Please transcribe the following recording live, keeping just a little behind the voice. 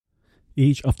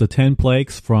Each of the 10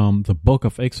 plagues from the book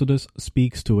of Exodus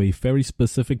speaks to a very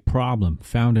specific problem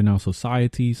found in our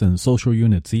societies and social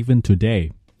units even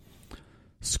today.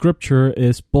 Scripture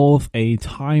is both a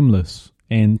timeless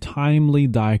and timely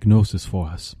diagnosis for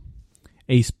us.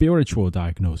 A spiritual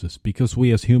diagnosis because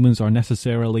we as humans are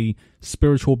necessarily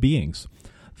spiritual beings.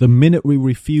 The minute we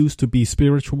refuse to be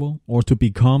spiritual or to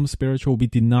become spiritual, we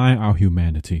deny our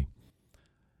humanity.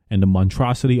 And the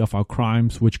monstrosity of our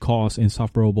crimes, which cause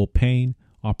insufferable pain,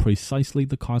 are precisely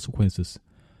the consequences,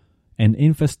 an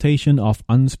infestation of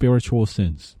unspiritual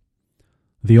sins.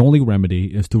 The only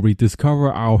remedy is to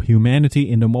rediscover our humanity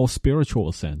in the most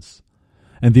spiritual sense.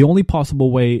 And the only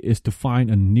possible way is to find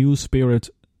a new spirit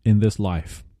in this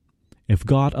life. If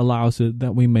God allows it,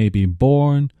 that we may be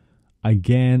born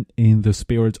again in the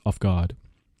Spirit of God.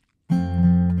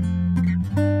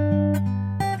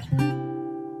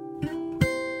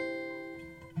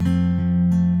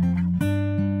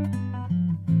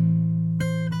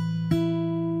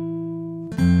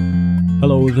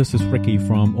 Hello, this is Ricky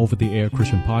from Over the Air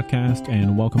Christian Podcast,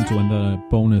 and welcome to another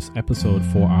bonus episode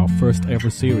for our first ever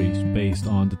series based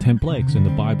on the 10 plagues in the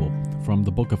Bible from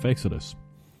the book of Exodus.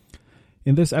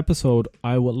 In this episode,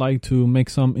 I would like to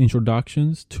make some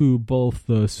introductions to both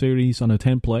the series on the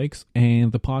 10 plagues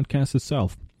and the podcast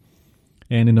itself.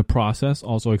 And in the process,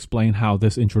 also explain how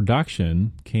this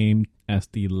introduction came as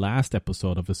the last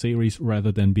episode of the series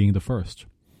rather than being the first.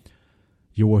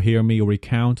 You will hear me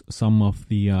recount some of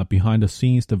the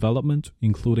behind-the-scenes development,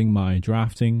 including my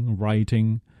drafting,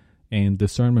 writing, and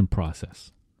discernment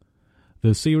process.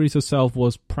 The series itself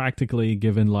was practically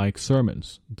given like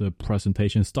sermons. The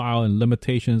presentation style and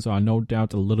limitations are no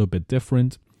doubt a little bit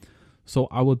different, so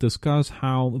I will discuss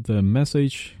how the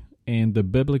message and the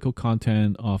biblical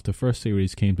content of the first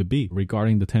series came to be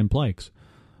regarding the 10 plagues.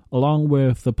 Along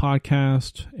with the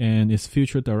podcast and its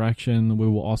future direction, we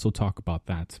will also talk about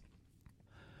that.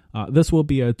 This will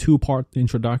be a two-part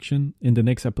introduction. In the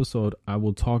next episode, I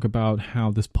will talk about how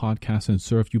this podcast can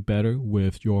serve you better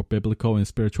with your biblical and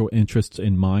spiritual interests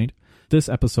in mind. This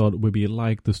episode will be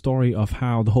like the story of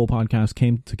how the whole podcast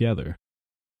came together.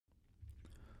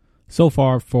 So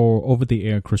far, for Over the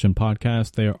Air Christian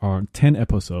Podcast, there are 10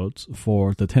 episodes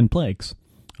for the 10 plagues.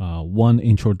 One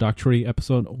introductory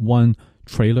episode, one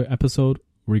trailer episode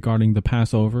regarding the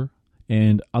Passover,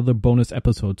 and other bonus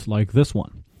episodes like this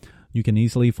one. You can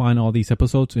easily find all these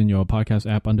episodes in your podcast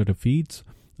app under the feeds.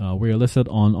 We are listed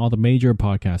on all the major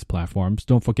podcast platforms.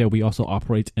 Don't forget, we also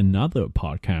operate another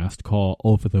podcast called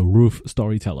Over the Roof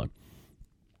Storyteller.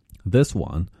 This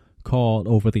one, called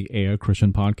Over the Air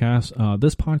Christian Podcast,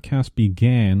 this podcast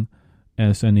began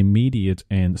as an immediate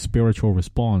and spiritual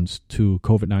response to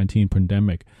COVID-19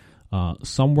 pandemic.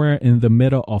 Somewhere in the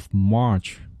middle of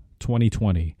March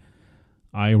 2020.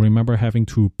 I remember having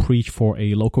to preach for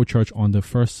a local church on the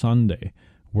first Sunday,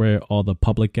 where all the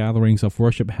public gatherings of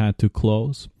worship had to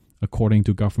close, according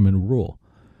to government rule.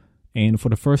 And for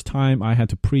the first time, I had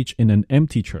to preach in an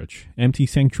empty church, empty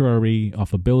sanctuary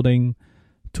of a building,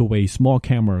 to a small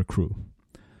camera crew.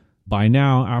 By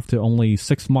now, after only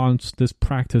 6 months, this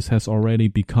practice has already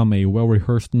become a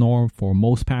well-rehearsed norm for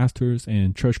most pastors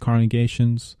and church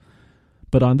congregations.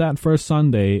 But on that first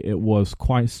Sunday, it was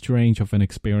quite strange of an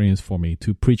experience for me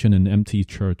to preach in an empty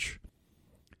church.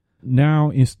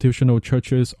 Now, institutional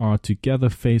churches are together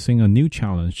facing a new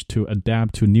challenge to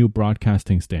adapt to new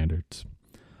broadcasting standards.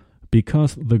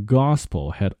 Because the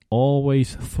gospel had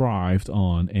always thrived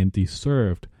on and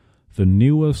deserved the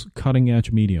newest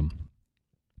cutting-edge medium.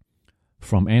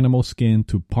 From animal skin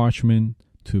to parchment,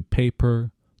 to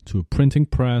paper, to printing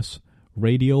press,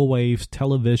 radio waves,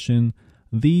 television,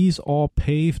 these all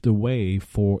paved the way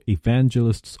for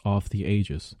evangelists of the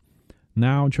ages.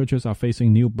 Now churches are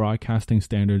facing new broadcasting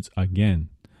standards again.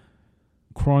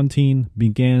 Quarantine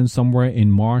began somewhere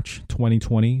in March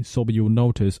 2020, so you'll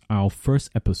notice our first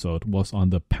episode was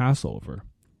on the Passover.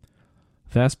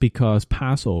 That's because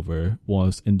Passover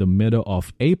was in the middle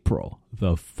of April,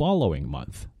 the following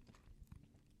month.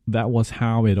 That was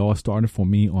how it all started for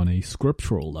me on a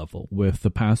scriptural level with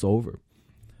the Passover.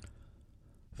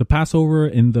 The Passover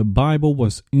in the Bible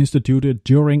was instituted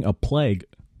during a plague,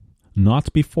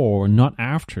 not before, not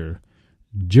after,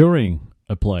 during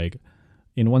a plague.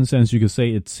 In one sense, you could say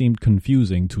it seemed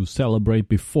confusing to celebrate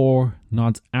before,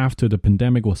 not after the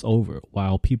pandemic was over,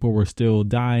 while people were still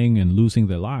dying and losing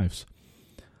their lives.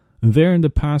 There in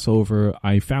the Passover,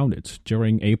 I found it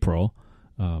during April,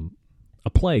 a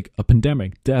plague, a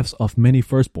pandemic, deaths of many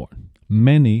firstborn.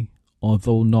 Many,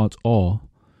 although not all,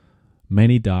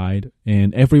 many died,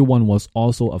 and everyone was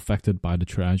also affected by the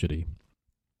tragedy.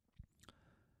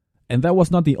 And that was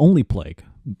not the only plague.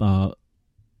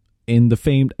 In the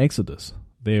famed Exodus,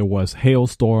 there was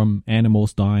hailstorm,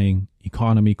 animals dying,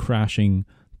 economy crashing,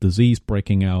 disease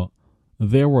breaking out.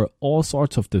 There were all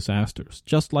sorts of disasters,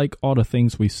 just like all the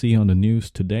things we see on the news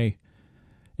today.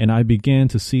 And I began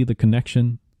to see the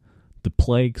connection, the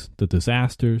plagues, the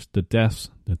disasters, the deaths,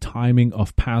 the timing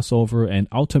of Passover, and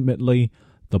ultimately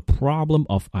the problem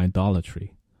of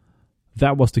idolatry.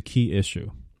 That was the key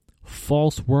issue.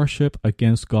 False worship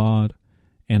against God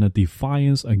and a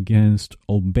defiance against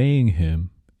obeying Him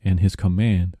and His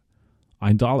command.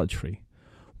 Idolatry,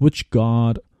 which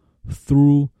God,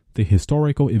 through the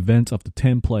historical events of the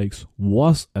 10 plagues,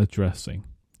 was addressing.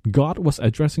 God was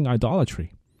addressing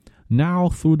idolatry. Now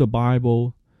through the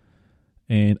Bible,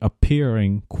 and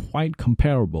appearing quite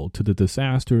comparable to the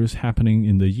disasters happening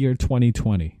in the year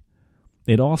 2020.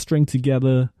 It all stringed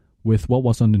together with what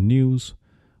was on the news,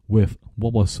 with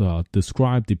what was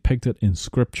described, depicted in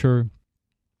Scripture,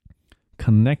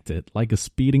 connected like a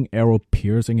speeding arrow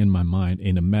piercing in my mind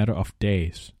in a matter of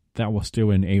days. That was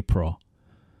still in April.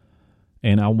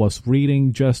 And I was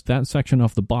reading just that section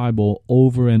of the Bible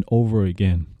over and over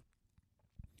again.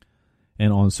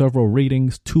 And on several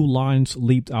readings, 2 lines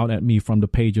leaped out at me from the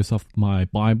pages of my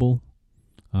Bible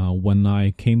when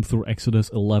I came through Exodus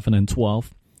 11 and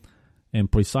 12,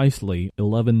 and precisely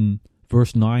 11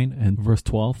 verse 9 and verse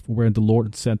 12, where the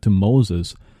Lord said to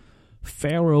Moses,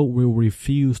 "Pharaoh will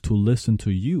refuse to listen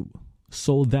to you,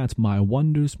 so that my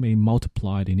wonders may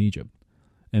multiply in Egypt."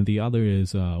 And the other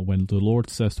is when the Lord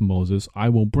says to Moses, "I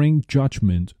will bring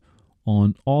judgment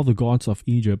on all the gods of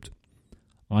Egypt.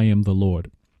 I am the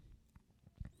Lord."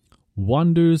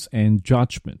 Wonders and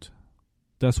judgment.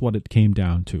 That's what it came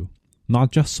down to.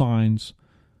 Not just signs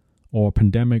or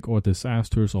pandemic or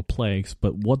disasters or plagues,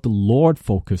 but what the Lord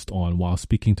focused on while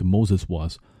speaking to Moses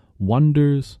was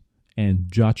wonders and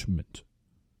judgment.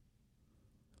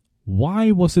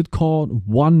 Why was it called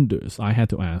wonders, I had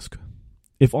to ask.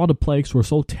 If all the plagues were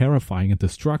so terrifying and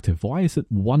destructive, why is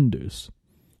it wonders?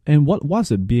 And what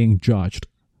was it being judged?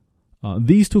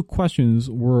 These 2 questions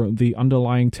were the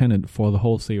underlying tenet for the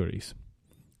whole series.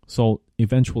 So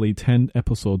eventually 10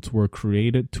 episodes were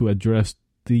created to address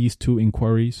these 2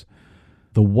 inquiries.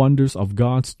 The wonders of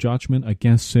God's judgment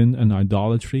against sin and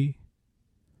idolatry.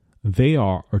 They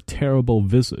are a terrible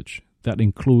visage that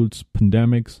includes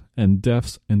pandemics and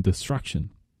deaths and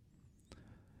destruction.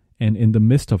 And in the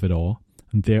midst of it all,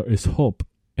 there is hope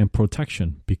and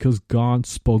protection because God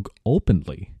spoke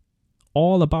openly,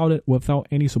 all about it without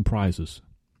any surprises,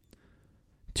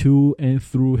 to and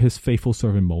through His faithful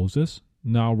servant Moses,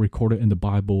 now recorded in the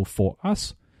Bible for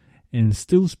us and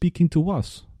still speaking to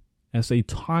us as a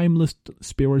timeless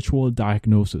spiritual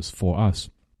diagnosis for us.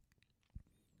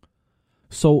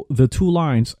 So the 2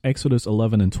 lines, Exodus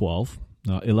 11 and 12,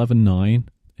 11:9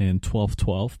 and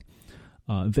 12:12,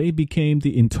 they became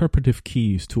the interpretive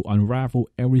keys to unravel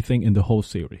everything in the whole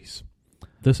series.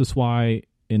 This is why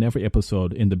in every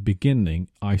episode, in the beginning,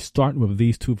 I start with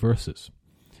these 2 verses.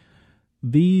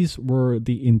 These were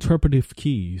the interpretive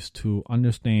keys to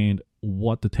understand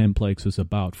what the 10 plagues is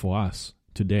about for us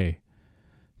today.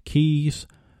 Keys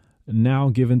now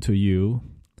given to you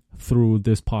through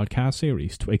this podcast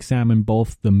series to examine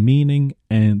both the meaning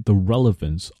and the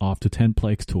relevance of the 10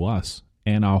 plagues to us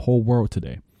and our whole world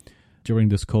today during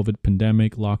this COVID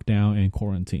pandemic, lockdown, and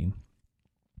quarantine.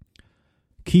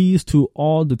 Keys to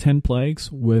all the 10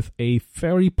 plagues with a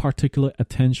very particular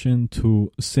attention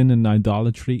to sin and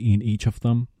idolatry in each of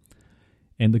them,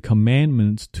 and the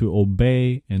commandments to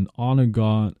obey and honor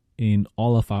God in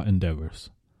all of our endeavors.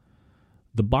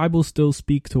 The Bible still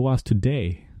speaks to us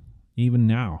today, even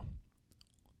now,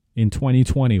 in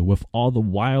 2020, with all the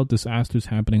wild disasters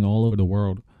happening all over the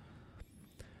world.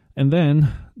 And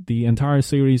then the entire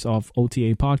series of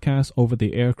OTA podcasts, Over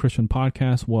the Air Christian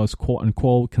Podcast, was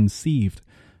quote-unquote conceived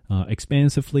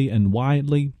expansively and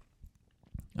widely.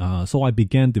 So I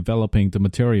began developing the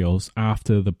materials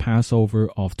after the Passover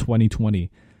of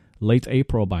 2020, late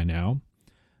April by now.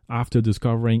 After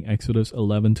discovering Exodus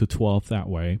 11 to 12 that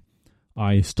way,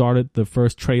 I started the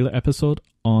first trailer episode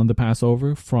on the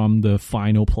Passover from the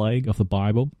final plague of the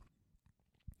Bible.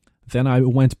 Then I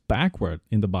went backward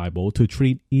in the Bible to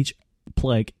treat each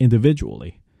plague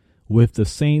individually with the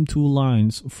same 2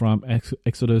 lines from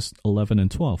Exodus 11 and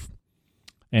 12.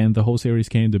 And the whole series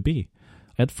came to be.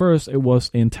 At first, it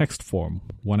was in text form.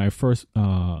 When I first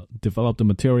developed the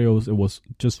materials, it was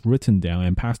just written down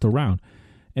and passed around.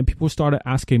 And people started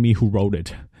asking me who wrote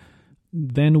it.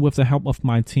 Then with the help of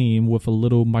my team, with a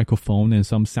little microphone and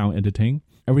some sound editing,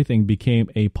 everything became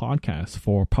a podcast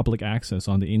for public access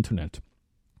on the internet.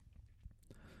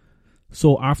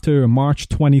 So after March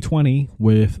 2020,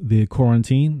 with the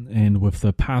quarantine and with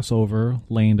the Passover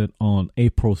landed on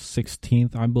April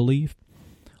 16th, I believe,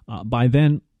 by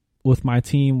then, with my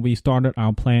team, we started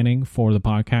our planning for the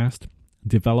podcast,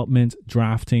 development,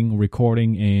 drafting,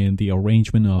 recording, and the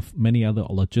arrangement of many other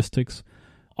logistics.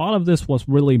 All of this was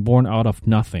really born out of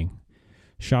nothing.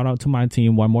 Shout out to my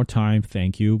team one more time.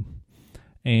 Thank you.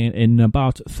 And in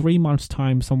about 3 months'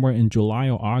 time, somewhere in July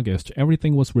or August,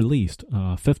 everything was released.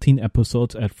 15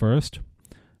 episodes at first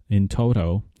in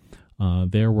total.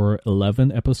 There were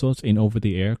 11 episodes in Over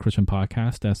the Air Christian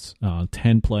Podcast. That's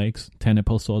 10 plagues, 10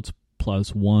 episodes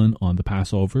plus one on the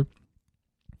Passover.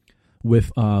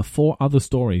 With 4 other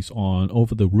stories on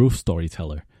Over the Roof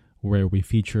Storyteller, where we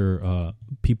feature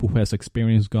people who has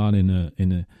experienced God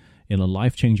in a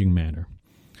life-changing manner.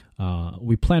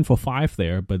 We planned for 5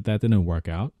 there, but that didn't work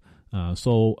out.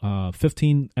 So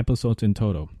 15 episodes in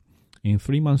total in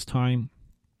 3 months' time,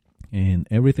 and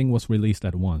everything was released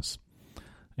at once.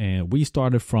 And we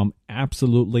started from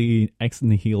absolutely ex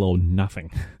nihilo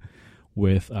nothing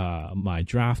with my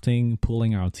drafting,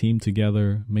 pulling our team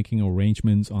together, making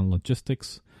arrangements on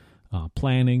logistics,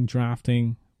 planning,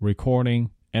 drafting,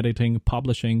 recording, editing,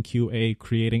 publishing, QA,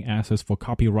 creating assets for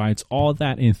copyrights, all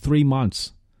that in 3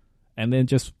 months. And then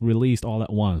just released all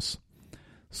at once.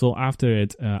 So after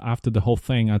the whole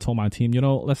thing, I told my team,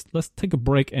 let's take a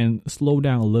break and slow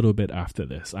down a little bit after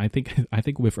this. I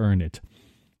think we've earned it.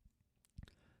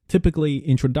 Typically,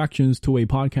 introductions to a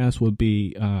podcast would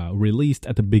be released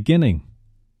at the beginning,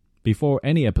 before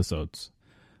any episodes.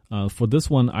 For this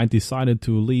one, I decided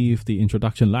to leave the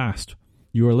introduction last.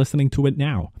 You are listening to it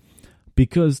now,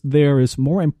 because there is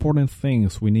more important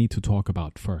things we need to talk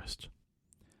about first.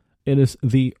 It is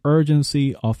the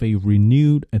urgency of a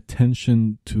renewed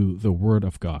attention to the Word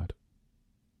of God.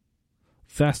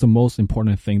 That's the most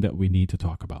important thing that we need to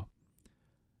talk about.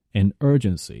 An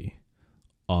urgency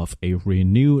of a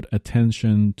renewed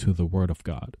attention to the Word of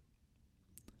God.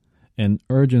 An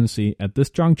urgency at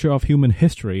this juncture of human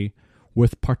history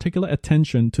with particular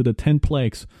attention to the 10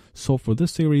 plagues. So for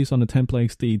this series on the 10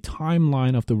 plagues, the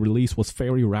timeline of the release was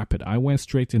very rapid. I went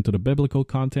straight into the biblical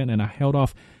content and I held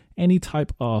off any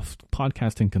type of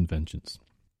podcasting conventions.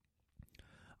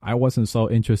 I wasn't so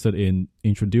interested in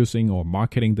introducing or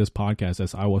marketing this podcast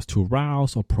as I was to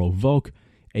rouse or provoke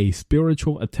a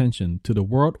spiritual attention to the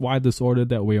worldwide disorder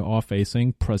that we are all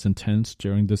facing, present tense,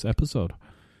 during this episode.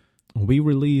 We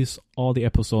release all the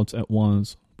episodes at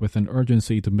once with an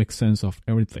urgency to make sense of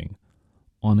everything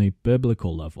on a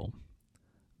biblical level.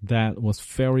 That was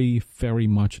very, very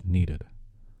much needed.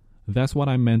 That's what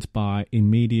I meant by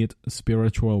immediate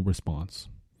spiritual response.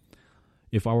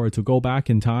 If I were to go back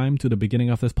in time to the beginning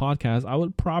of this podcast, I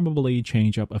would probably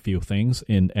change up a few things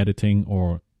in editing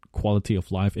or quality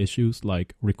of life issues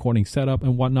like recording setup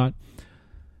and whatnot.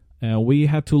 We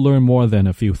had to learn more than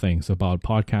a few things about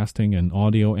podcasting and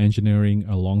audio engineering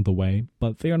along the way,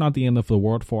 but they are not the end of the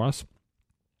world for us.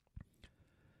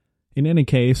 In any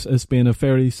case, it's been a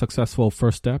very successful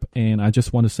first step, and I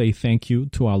just want to say thank you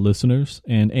to our listeners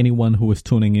and anyone who is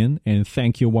tuning in, and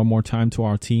thank you one more time to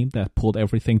our team that pulled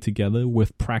everything together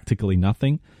with practically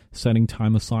nothing, setting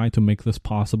time aside to make this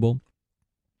possible.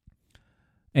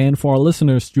 And for our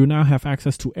listeners, you now have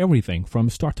access to everything from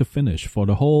start to finish for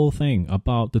the whole thing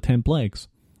about the 10 plagues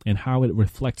and how it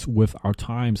reflects with our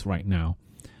times right now.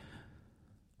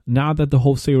 Now that the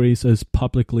whole series is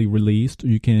publicly released,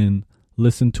 you can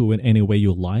listen to it any way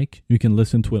you like. You can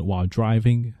listen to it while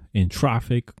driving, in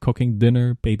traffic, cooking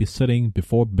dinner, babysitting,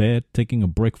 before bed, taking a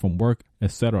break from work,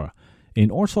 etc.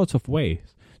 In all sorts of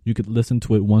ways. You could listen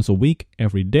to it once a week,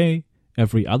 every day,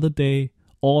 every other day,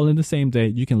 all in the same day.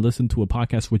 You can listen to a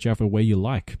podcast whichever way you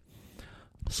like.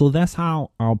 So that's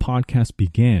how our podcast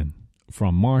began,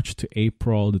 from March to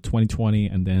April 2020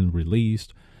 and then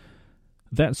released.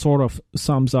 That sort of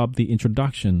sums up the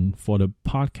introduction for the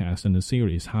podcast and the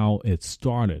series, how it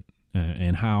started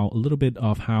and how a little bit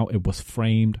of how it was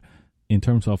framed in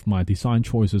terms of my design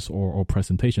choices or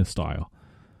presentation style.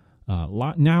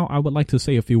 Now I would like to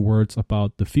say a few words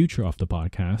about the future of the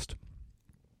podcast.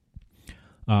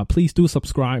 Please do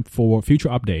subscribe for future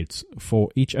updates. For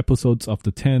each episode of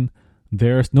the 10,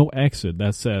 there's no exit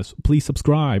that says, please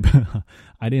subscribe.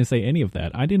 I didn't say any of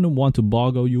that. I didn't want to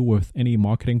boggle you with any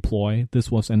marketing ploy.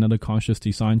 This was another conscious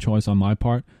design choice on my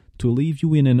part to leave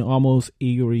you in an almost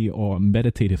eerie or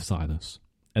meditative silence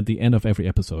at the end of every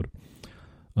episode.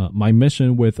 My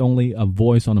mission with only a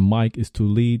voice on a mic is to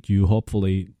lead you,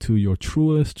 hopefully, to your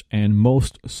truest and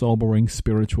most sobering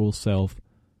spiritual self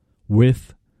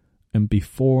with and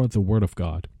before the Word of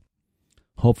God.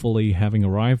 Hopefully, having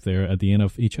arrived there at the end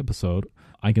of each episode,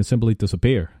 I can simply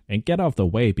disappear and get out of the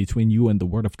way between you and the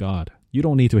Word of God. You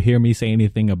don't need to hear me say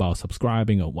anything about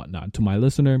subscribing or whatnot. To my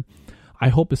listener, I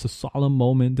hope it's a solemn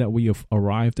moment that we have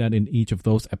arrived at in each of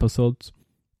those episodes.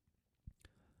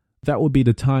 That would be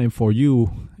the time for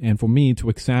you and for me to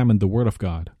examine the Word of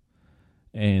God.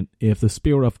 And if the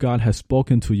Spirit of God has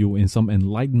spoken to you in some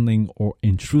enlightening or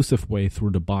intrusive way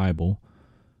through the Bible,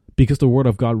 because the Word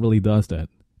of God really does that,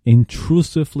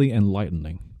 intrusively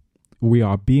enlightening, we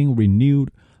are being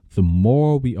renewed the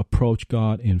more we approach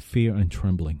God in fear and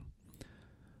trembling.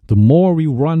 The more we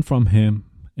run from Him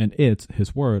and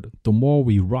His Word, the more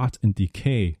we rot and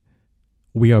decay.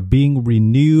 We are being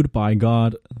renewed by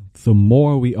God the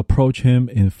more we approach Him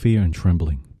in fear and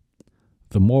trembling.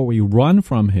 The more we run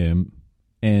from Him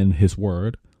and His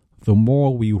Word, the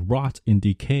more we rot in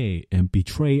decay and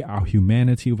betray our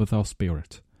humanity with our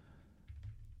spirit.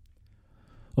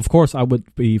 Of course, I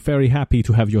would be very happy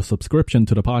to have your subscription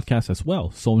to the podcast as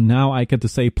well. So now I get to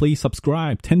say, please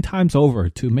subscribe 10 times over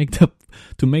to make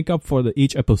up for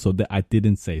each episode that I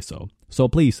didn't say so. So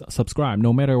please subscribe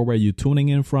no matter where you're tuning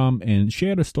in from, and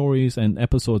share the stories and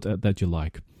episodes that you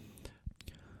like.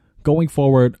 Going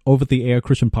forward, Over the Air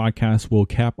Christian Podcast will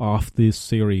cap off this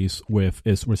series with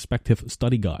its respective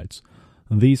study guides.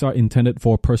 These are intended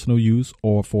for personal use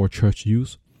or for church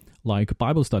use, like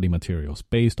Bible study materials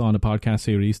based on the podcast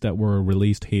series that were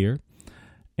released here,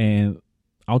 and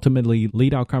ultimately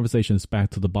lead our conversations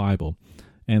back to the Bible.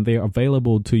 And they are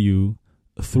available to you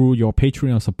through your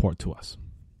Patreon support to us.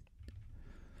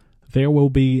 There will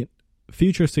be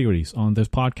future series on this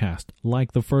podcast,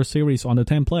 like the first series on the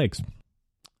 10 plagues.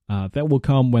 That will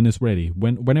come when it's ready,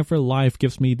 whenever life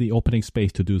gives me the opening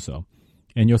space to do so.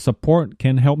 And your support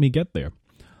can help me get there.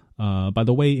 By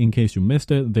the way, in case you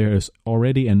missed it, there's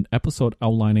already an episode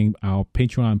outlining our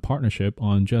Patreon partnership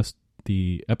on just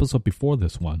the episode before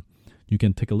this one. You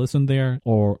can take a listen there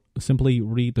or simply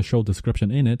read the show description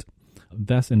in it.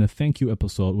 That's in a thank you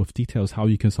episode with details how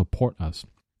you can support us.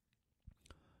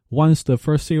 Once the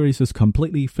first series is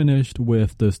completely finished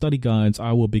with the study guides,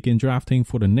 I will begin drafting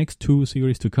for the next 2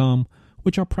 series to come,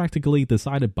 which are practically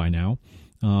decided by now.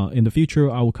 In the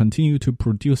future, I will continue to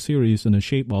produce series in the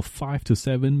shape of 5 to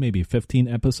 7, maybe 15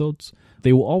 episodes.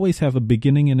 They will always have a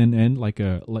beginning and an end, like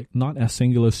not as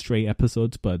singular stray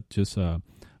episodes, but just a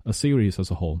series as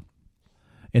a whole.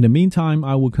 In the meantime,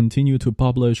 I will continue to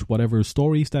publish whatever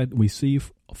stories that we see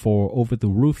for Over the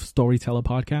Roof Storyteller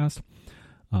podcast.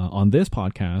 On this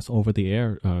podcast, Over the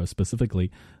Air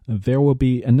specifically, there will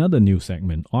be another new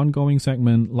segment, ongoing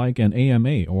segment like an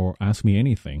AMA or Ask Me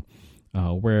Anything,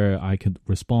 where I could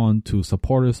respond to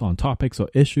supporters on topics or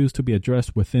issues to be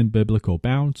addressed within biblical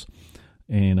bounds.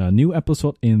 And a new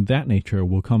episode in that nature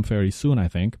will come very soon, I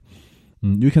think.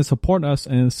 You can support us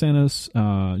and send us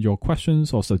your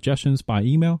questions or suggestions by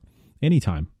email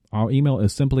anytime. Our email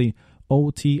is simply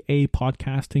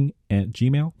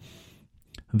otapodcasting@gmail.com.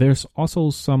 There's also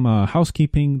some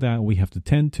housekeeping that we have to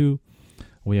tend to.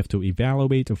 We have to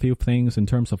evaluate a few things in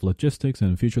terms of logistics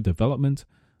and future development.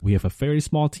 We have a very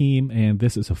small team, and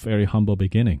this is a very humble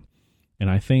beginning. And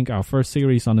I think our first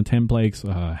series on the 10 plagues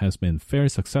has been very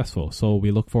successful, so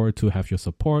we look forward to have your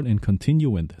support and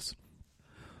continue in this.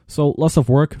 So lots of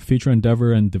work, future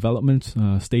endeavor, and development.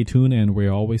 Stay tuned, and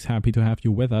we're always happy to have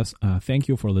you with us. Thank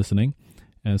you for listening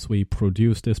as we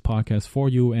produce this podcast for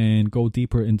you and go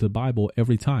deeper into the Bible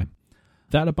every time.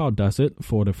 That about does it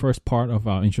for the first part of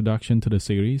our introduction to the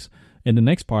series. In the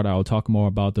next part, I'll talk more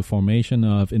about the formation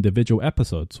of individual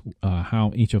episodes,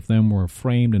 how each of them were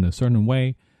framed in a certain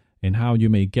way, and how you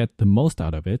may get the most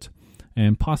out of it,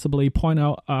 and possibly point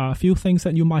out a few things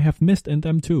that you might have missed in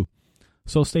them too.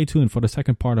 So stay tuned for the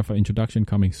second part of our introduction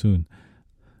coming soon.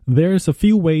 There's a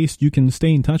few ways you can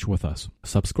stay in touch with us.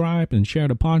 Subscribe and share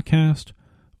the podcast,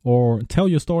 or tell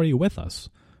your story with us,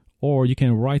 or you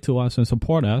can write to us and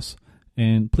support us.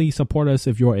 And please support us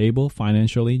if you're able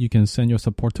financially. You can send your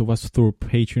support to us through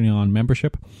Patreon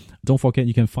membership. Don't forget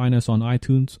you can find us on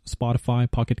iTunes, Spotify,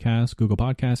 Pocket Cast, Google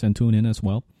Podcasts, and TuneIn as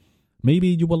well. Maybe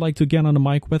you would like to get on the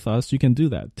mic with us. You can do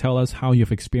that. Tell us how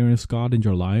you've experienced God in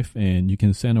your life, and you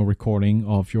can send a recording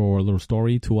of your little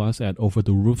story to us at Over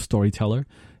the Roof Storyteller,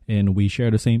 and we share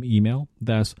the same email.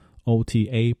 That's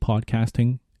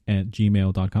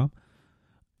otapodcasting@gmail.com.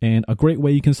 And a great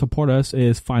way you can support us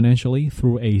is financially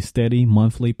through a steady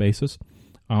monthly basis.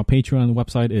 Our Patreon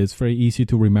website is very easy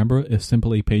to remember. It's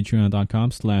simply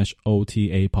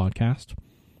patreon.com/OTApodcast.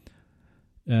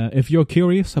 If you're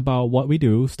curious about what we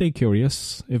do, stay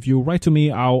curious. If you write to me,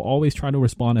 I'll always try to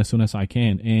respond as soon as I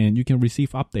can. And you can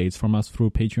receive updates from us through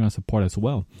Patreon support as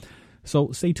well.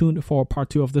 So stay tuned for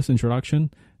part 2 of this introduction.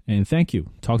 And thank you.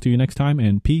 Talk to you next time,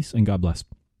 and peace and God bless.